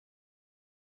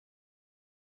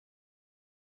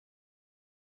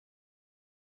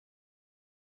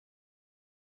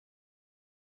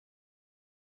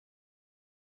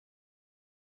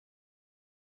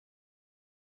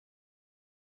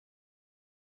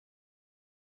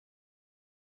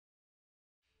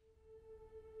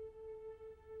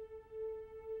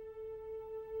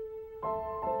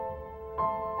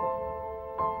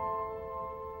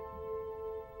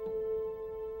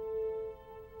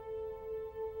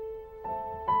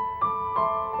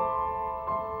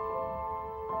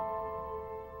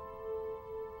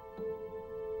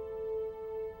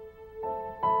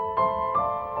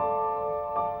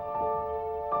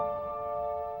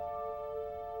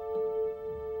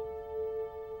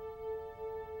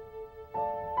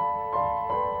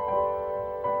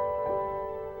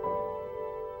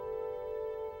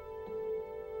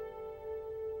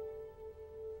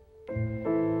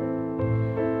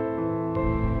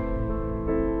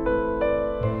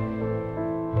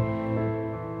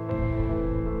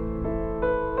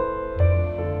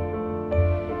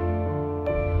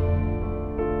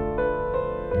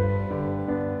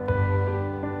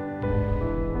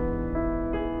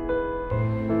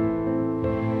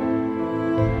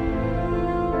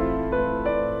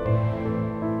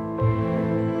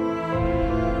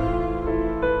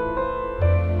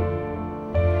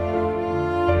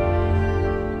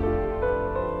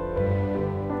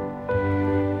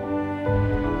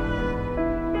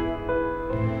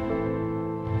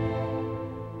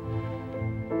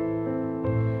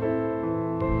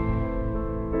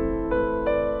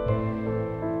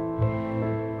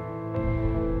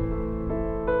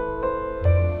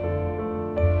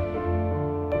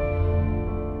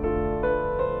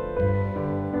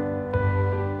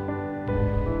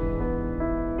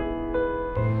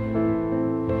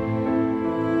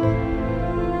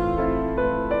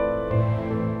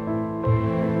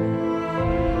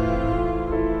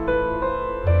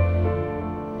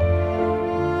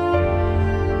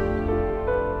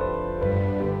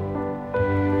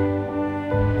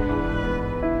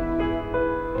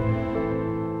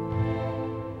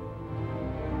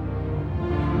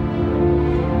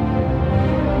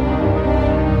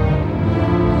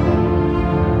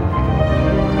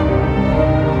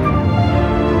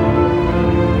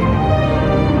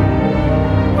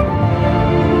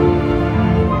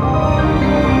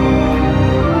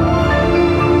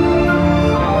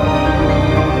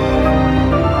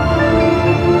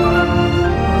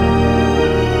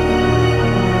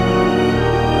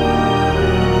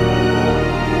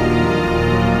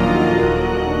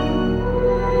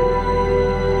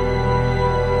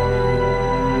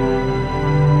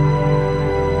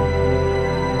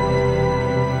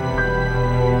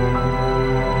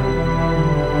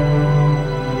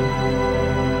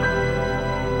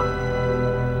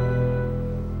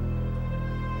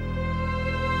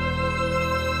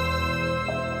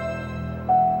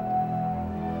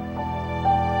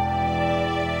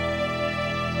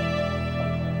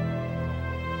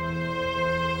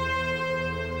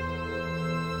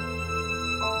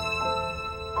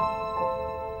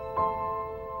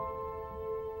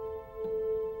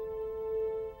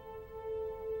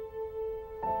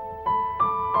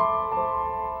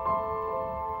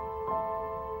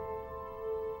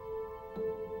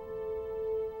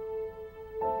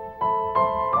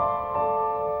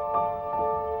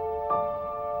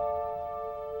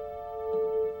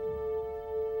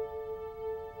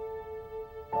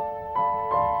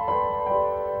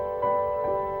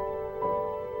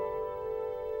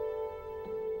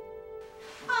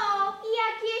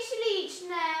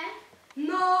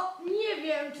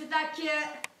takie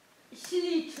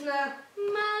śliczne,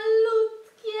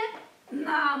 malutkie,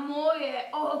 na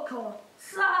moje oko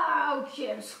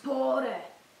całkiem spore.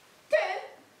 Ty,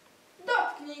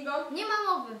 dotknij go. Nie ma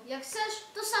mowy. Jak chcesz,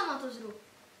 to sama to zrób.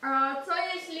 A co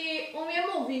jeśli umie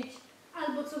mówić?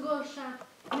 Albo co gorsza,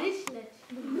 myśleć.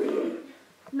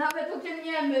 Nawet o tym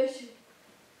nie myśl.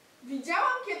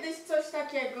 Widziałam kiedyś coś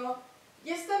takiego.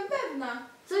 Jestem pewna.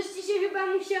 Coś ci się chyba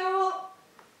musiało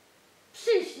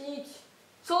przyśnić.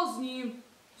 Co z nim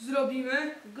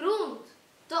zrobimy? Grunt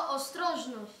to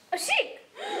ostrożność. Osik!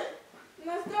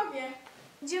 Na zdrowie.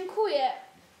 Dziękuję.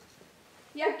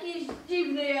 Jakiś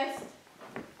dziwny jest.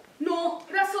 No,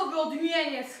 rasowy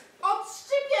odmieniec.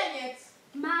 Odszczypieniec.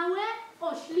 Małe,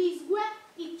 oślizgłe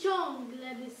i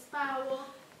ciągle wyspało.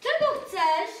 Czego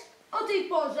chcesz o tej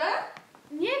porze?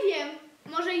 Nie wiem,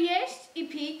 może jeść i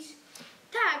pić?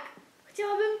 Tak,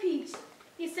 chciałabym pić.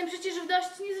 Jestem przecież w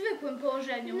dość niezwykłym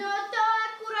położeniu. No to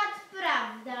akurat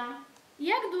prawda.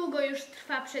 Jak długo już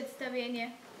trwa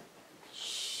przedstawienie?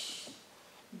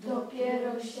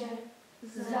 Dopiero się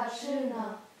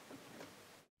zaczyna.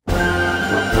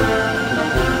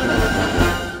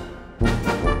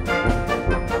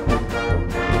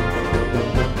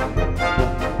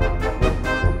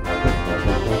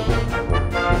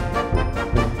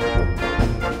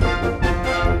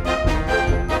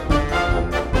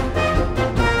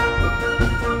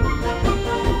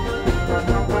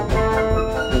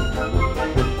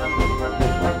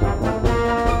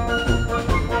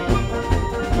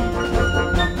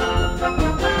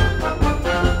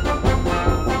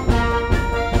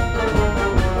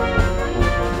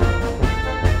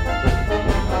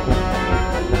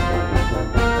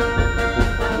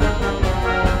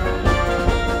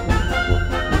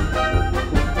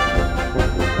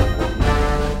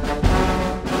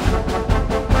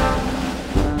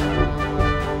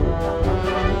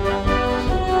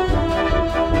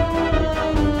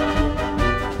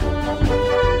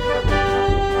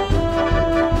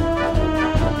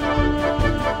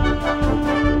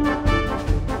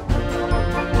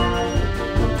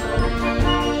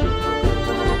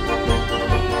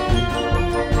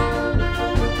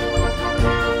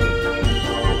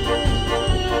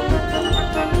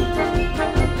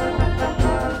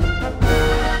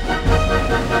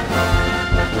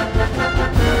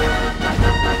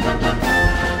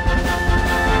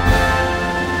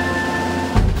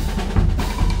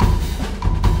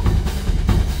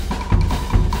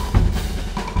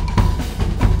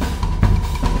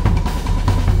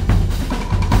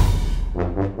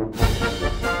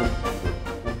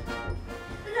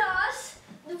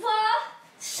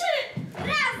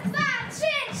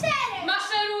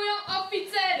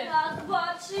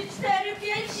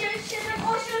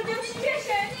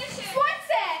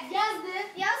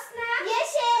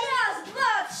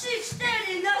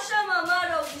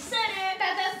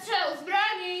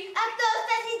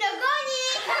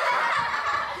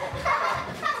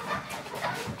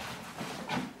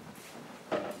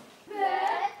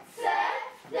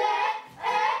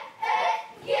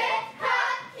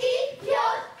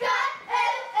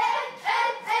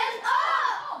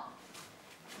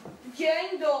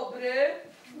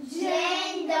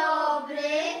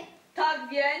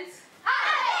 więc...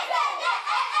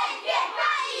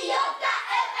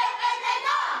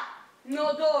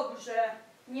 No dobrze,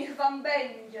 niech wam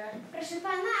będzie. Proszę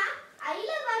pana, a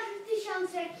ile waży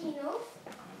 1000 rekinów?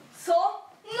 Co?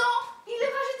 No, ile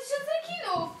waży 1000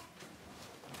 rekinów?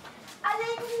 Ale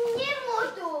nie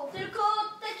młotów, tylko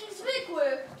takich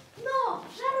zwykłych. No,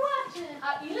 żarłaczy.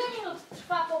 A ile minut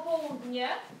trwa popołudnie?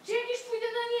 Czy jak już pójdę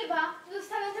do nieba, to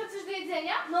dostanę tam coś do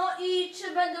jedzenia? No i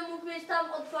czy będę mógł mieć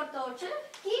tam otwarte oczy?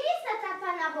 Kim jest tata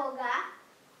Pana Boga?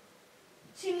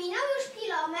 Czy minął już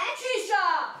kilometr?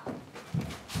 Cisza!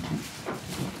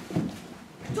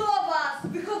 Kto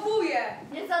was wychowuje?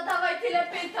 Nie zadawaj tyle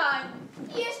pytań.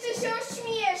 Jeszcze się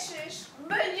ośmieszysz.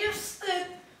 Będzie wstyd.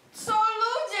 Co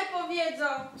ludzie powiedzą?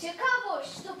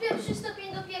 Ciekawość, to pierwszy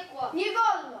stopień do piekła. Nie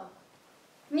wolno.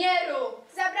 Nie rób.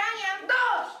 Zabraniam.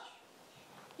 Dość!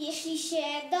 Jeśli się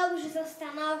dobrze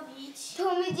zastanowić,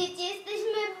 to my dzieci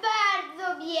jesteśmy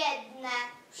bardzo biedne.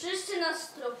 Wszyscy nas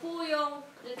strofują,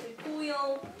 krytykują.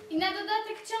 I na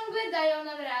dodatek ciągle dają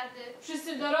nam rady.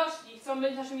 Wszyscy dorośli chcą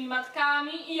być naszymi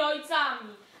matkami i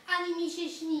ojcami. Ani mi się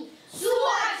śni.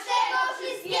 Słuchaj tego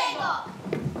wszystkiego!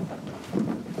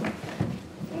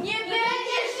 Nie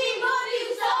będziesz mi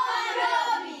mówił, co mam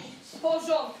robić! W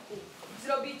porządku.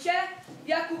 Zrobicie,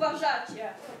 jak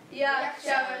uważacie. Ja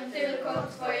chciałem tylko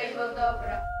twojego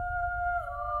dobra.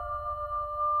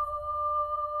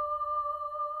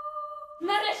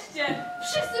 Nareszcie!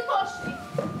 Wszyscy poszli.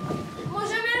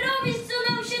 Możemy robić,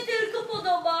 co nam się tylko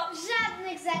podoba.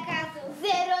 Żadnych zakazów.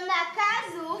 Zero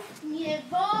nakazów. Nie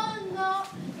wolno.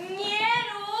 Nie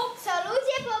rób, co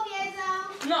ludzie powiedzą.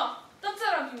 No, to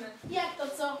co robimy? Jak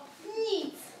to co?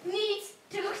 Nic. Nic,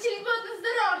 czego chcieliby od nas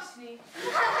dorośli.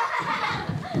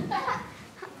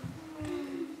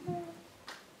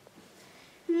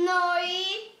 No i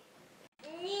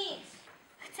nic.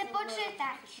 Chcę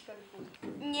poczytać.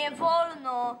 Nie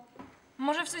wolno.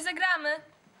 Może w coś zagramy?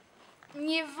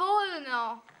 Nie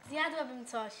wolno. Zjadłabym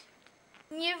coś.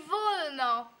 Nie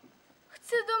wolno.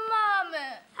 Chcę do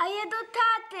mamy. A ja do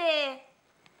taty.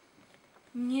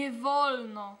 Nie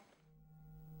wolno.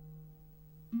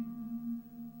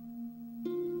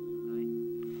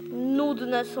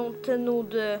 Nudne są te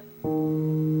nudy.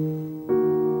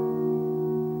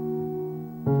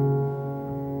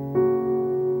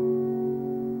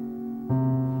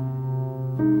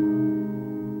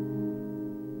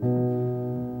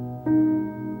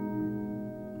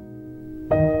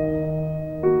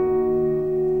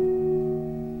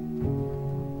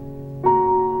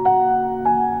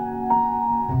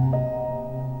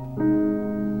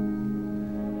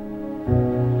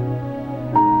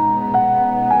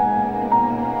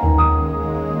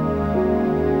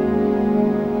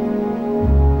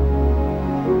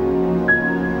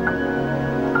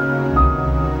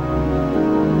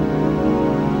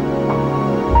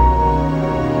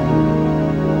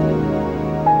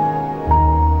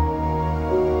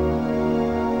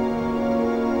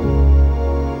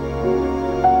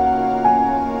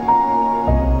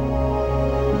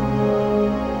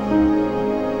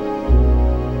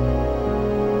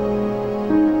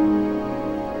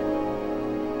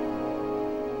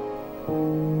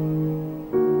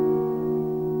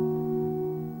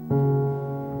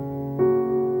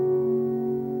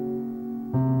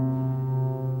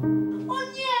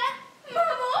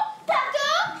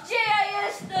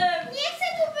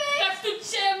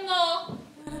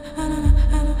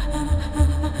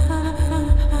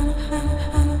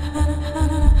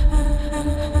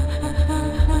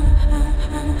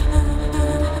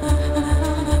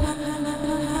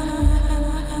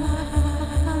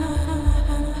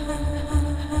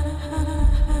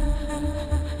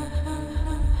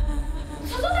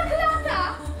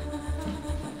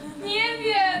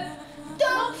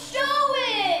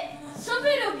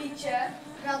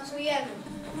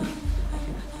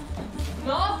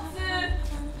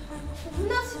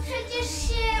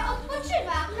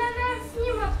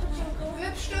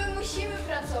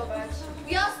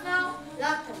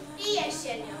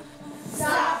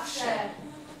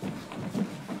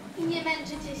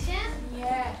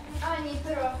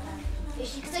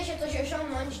 Jeśli chce się coś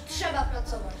osiągnąć, trzeba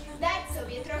pracować. Dać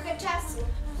sobie trochę czasu.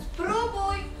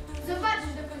 Spróbuj!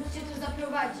 Zobaczysz, dokąd cię to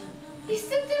zaprowadzi.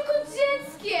 Jestem tylko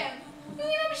dzieckiem.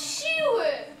 Nie mam siły.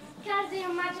 Każdy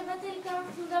ją ma, trzeba tylko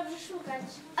dobrze szukać.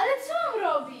 Ale co mam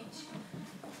robić?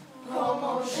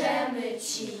 Pomożemy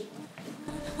ci.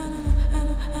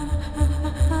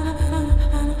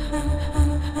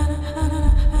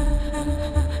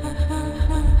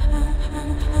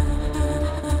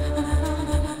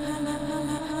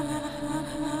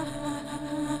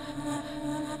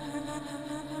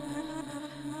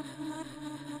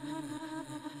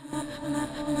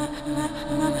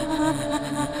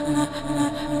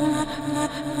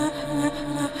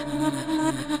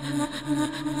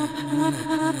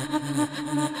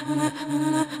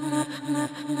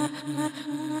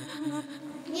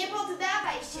 Nie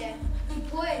poddawaj się i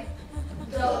płyń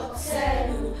do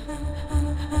celu.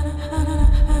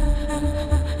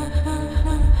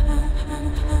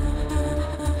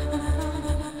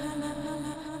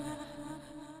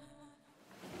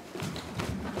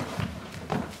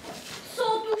 Co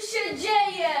tu się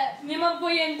dzieje? Nie mam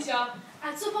pojęcia.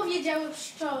 A co powiedziały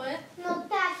pszczoły? No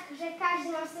tak, że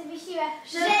każdy ma w sobie siłę,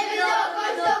 żeby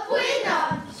dokąd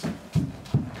dopłynąć.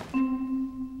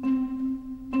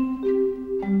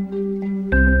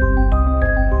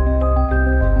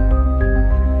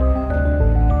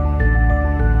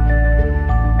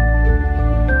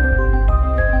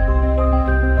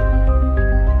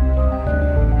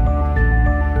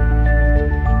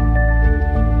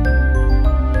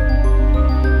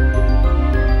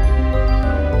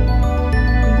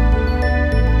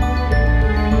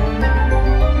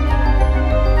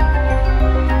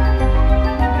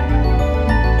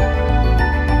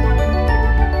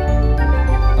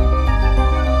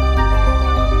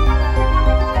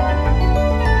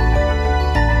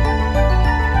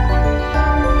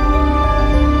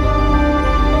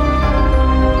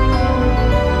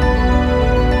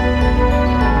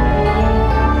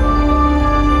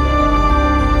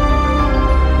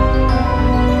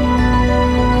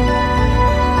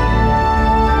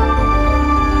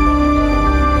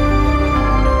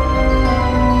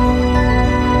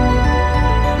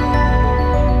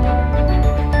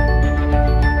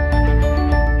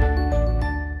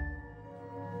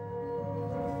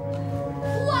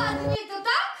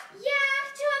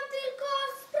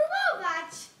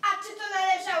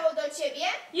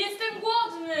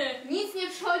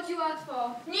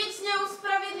 Nic nie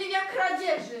usprawiedliwia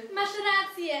kradzieży. Masz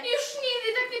rację. Już nigdy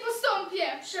tak nie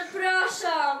postąpię.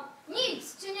 Przepraszam.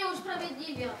 Nic cię nie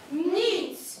usprawiedliwia. Nic!